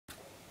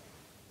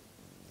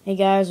Hey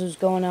guys, what's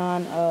going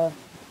on?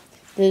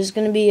 There's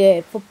gonna be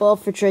a football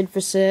for trade for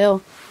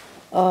sale.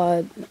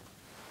 I'm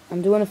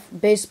doing a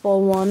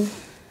baseball one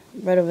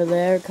right over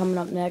there coming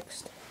up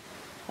next.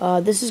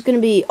 This is gonna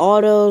be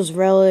autos,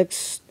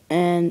 relics,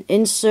 and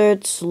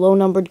inserts, low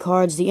numbered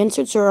cards. The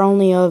inserts are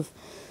only of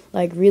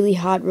like really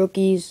hot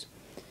rookies.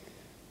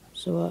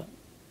 So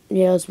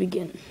yeah, let's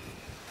begin.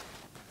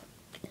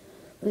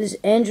 This is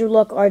Andrew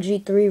Luck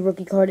RG3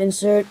 rookie card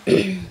insert.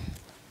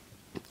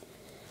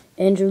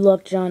 Andrew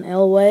Luck John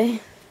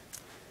Elway.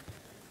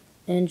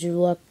 Andrew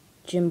Luck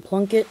Jim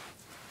Plunkett.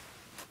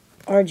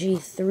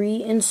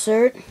 RG3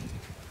 insert.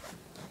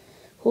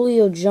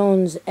 Julio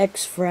Jones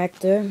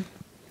X-Fractor.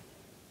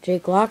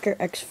 Jake Locker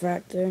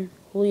X-Fractor.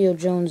 Julio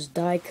Jones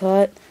die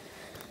cut.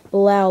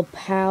 Bilal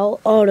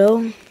Powell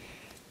auto.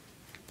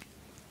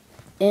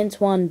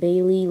 Antoine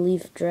Bailey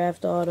Leaf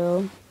Draft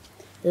auto.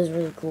 This is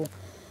really cool.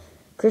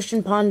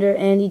 Christian Ponder,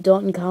 Andy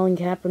Dalton, Colin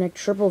Kaepernick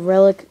triple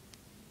relic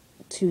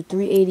to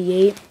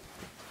 388.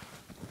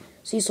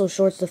 Cecil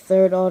Shorts the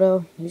third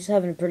auto. He's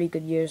having a pretty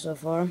good year so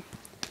far.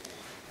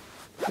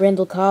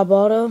 Randall Cobb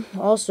auto,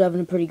 also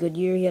having a pretty good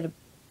year. He had a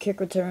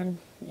kick return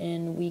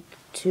in week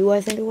 2,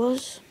 I think it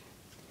was.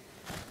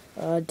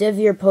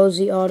 Devier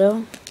Posey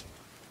auto.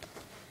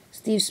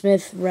 Steve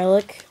Smith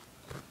relic.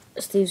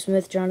 Steve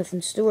Smith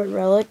Jonathan Stewart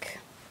relic.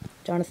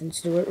 Jonathan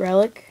Stewart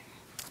relic.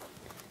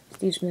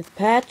 Steve Smith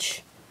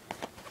patch.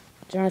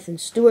 Jonathan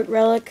Stewart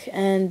relic.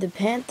 And the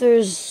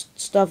Panthers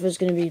stuff is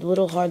going to be a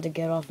little hard to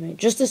get off me.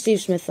 Just the Steve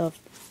Smith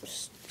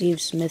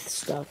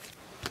stuff.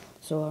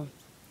 So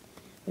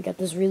we got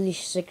this really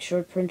sick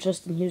short print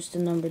Justin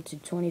Houston number to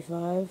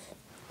 25.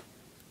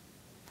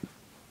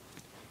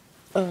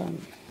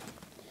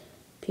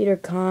 Peter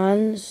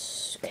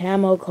Kahn's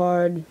camo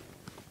card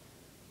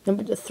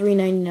number to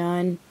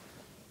 399.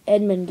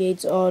 Edmund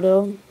Gates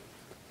auto.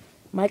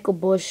 Michael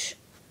Bush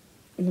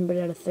numbered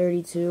out of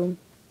 32.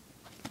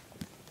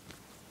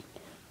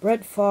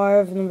 Brett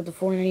Favre number to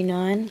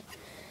 499.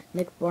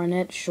 Nick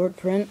Barnett short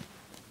print.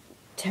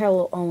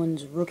 Terrell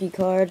Owens rookie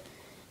card.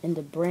 And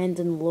the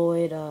Brandon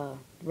Lloyd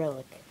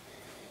relic.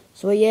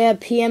 So yeah,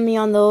 PM me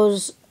on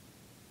those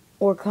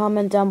or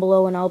comment down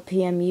below and I'll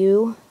PM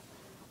you.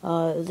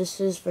 This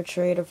is for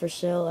trade or for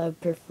sale. I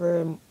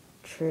prefer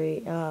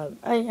trade.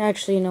 I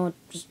actually, you know what,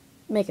 just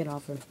make an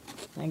offer.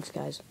 Thanks,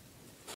 guys.